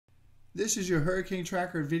This is your Hurricane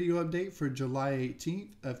Tracker video update for July 18th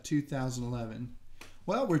of 2011.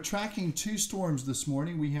 Well, we're tracking two storms this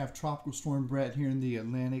morning. We have Tropical Storm Bret here in the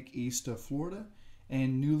Atlantic east of Florida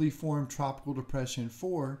and newly formed Tropical Depression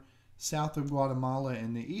 4 south of Guatemala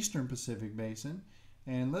in the eastern Pacific Basin.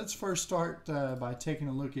 And let's first start by taking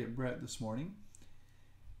a look at Bret this morning.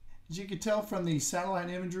 As you can tell from the satellite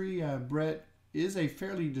imagery, Bret is a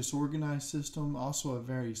fairly disorganized system, also a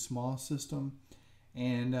very small system.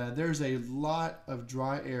 And there's a lot of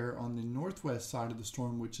dry air on the northwest side of the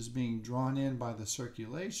storm, which is being drawn in by the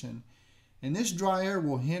circulation. And this dry air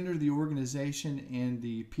will hinder the organization and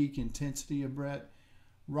the peak intensity of Bret.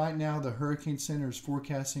 Right now, the Hurricane Center is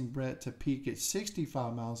forecasting Bret to peak at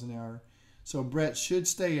 65 miles an hour. So Bret should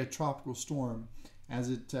stay a tropical storm as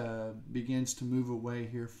it begins to move away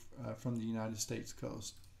here from the United States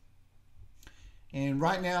coast. And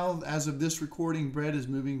right now, as of this recording, Bret is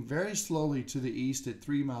moving very slowly to the east at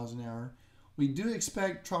 3 miles an hour. We do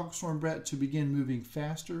expect Tropical Storm Bret to begin moving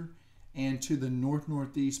faster and to the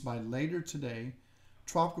north-northeast by later today.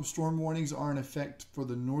 Tropical storm warnings are in effect for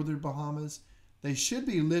the northern Bahamas. They should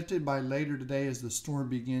be lifted by later today as the storm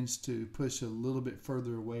begins to push a little bit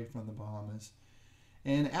further away from the Bahamas.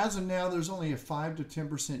 And as of now, there's only a 5 to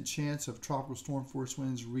 10% chance of tropical storm force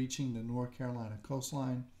winds reaching the North Carolina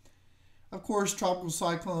coastline. Of course, tropical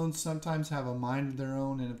cyclones sometimes have a mind of their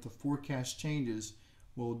own, and if the forecast changes,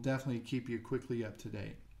 we'll definitely keep you quickly up to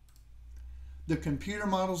date. The computer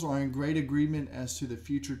models are in great agreement as to the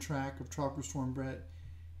future track of Tropical Storm Bret.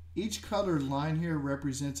 Each colored line here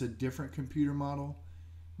represents a different computer model.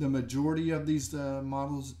 The majority of these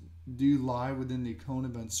models do lie within the cone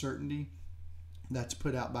of uncertainty that's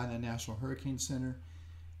put out by the National Hurricane Center.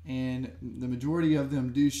 And the majority of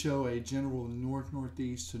them do show a general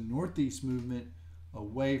north-northeast to northeast movement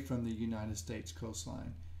away from the United States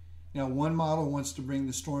coastline. Now, one model wants to bring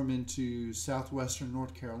the storm into southwestern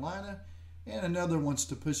North Carolina, and another wants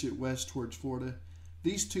to push it west towards Florida.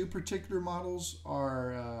 These two particular models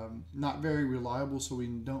are not very reliable, so we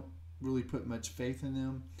don't really put much faith in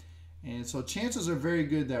them. And so chances are very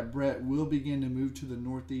good that Bret will begin to move to the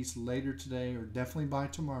northeast later today, or definitely by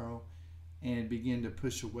tomorrow, and begin to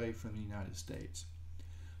push away from the United States.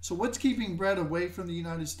 So what's keeping Bret away from the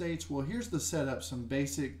United States? Well, here's the setup, some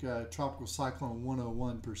basic Tropical Cyclone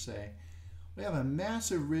 101 per se. We have a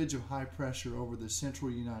massive ridge of high pressure over the central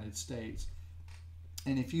United States.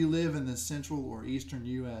 And if you live in the central or eastern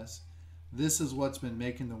U.S., this is what's been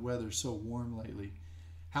making the weather so warm lately.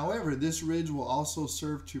 However, this ridge will also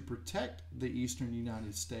serve to protect the eastern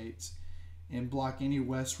United States and block any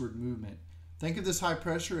westward movement. Think of this high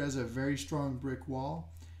pressure as a very strong brick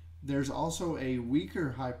wall. There's also a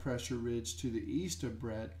weaker high pressure ridge to the east of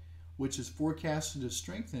Bret, which is forecasted to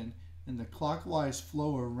strengthen, and the clockwise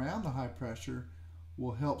flow around the high pressure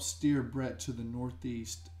will help steer Bret to the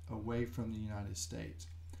northeast away from the United States.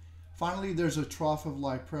 Finally, there's a trough of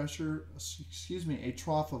low pressure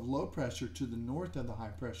to the north of the high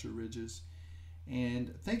pressure ridges.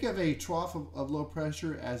 And think of a trough of low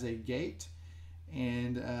pressure as a gate.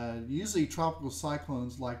 And usually tropical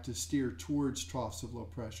cyclones like to steer towards troughs of low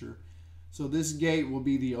pressure. So this gate will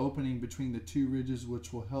be the opening between the two ridges,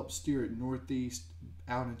 which will help steer it northeast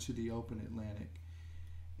out into the open Atlantic.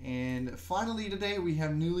 And finally today we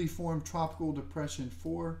have newly formed Tropical Depression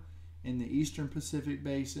 4 in the eastern Pacific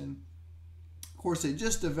Basin. Of course, it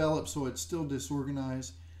just developed, so it's still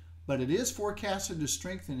disorganized, but it is forecasted to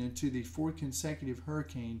strengthen into the fourth consecutive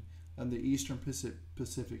hurricane of the eastern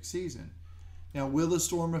Pacific season. Now, will the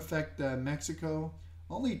storm affect Mexico?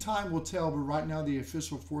 Only time will tell, but right now the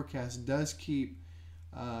official forecast does keep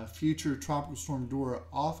future Tropical Storm Dora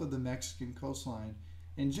off of the Mexican coastline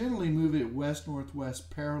and generally move it west-northwest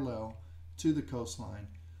parallel to the coastline.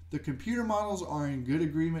 The computer models are in good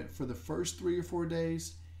agreement for the first 3 or 4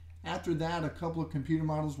 days. After that, a couple of computer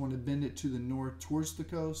models want to bend it to the north towards the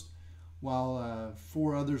coast, while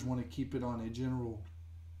 4 others want to keep it on a general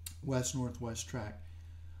west-northwest track.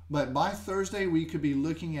 But by Thursday, we could be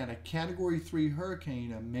looking at a Category 3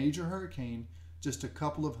 hurricane, a major hurricane, just a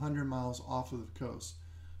couple of 100 miles off of the coast.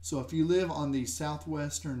 So if you live on the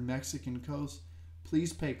southwestern Mexican coast,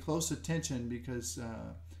 please pay close attention because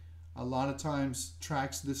a lot of times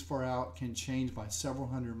tracks this far out can change by several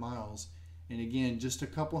hundred miles. And again, just a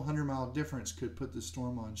couple 100-mile difference could put the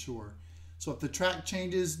storm on shore. So if the track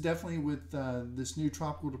changes, definitely with this new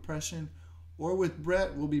tropical depression, or with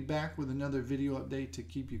Bret, we'll be back with another video update to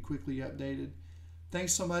keep you quickly updated.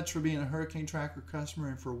 Thanks so much for being a Hurricane Tracker customer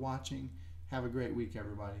and for watching. Have a great week,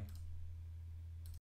 everybody.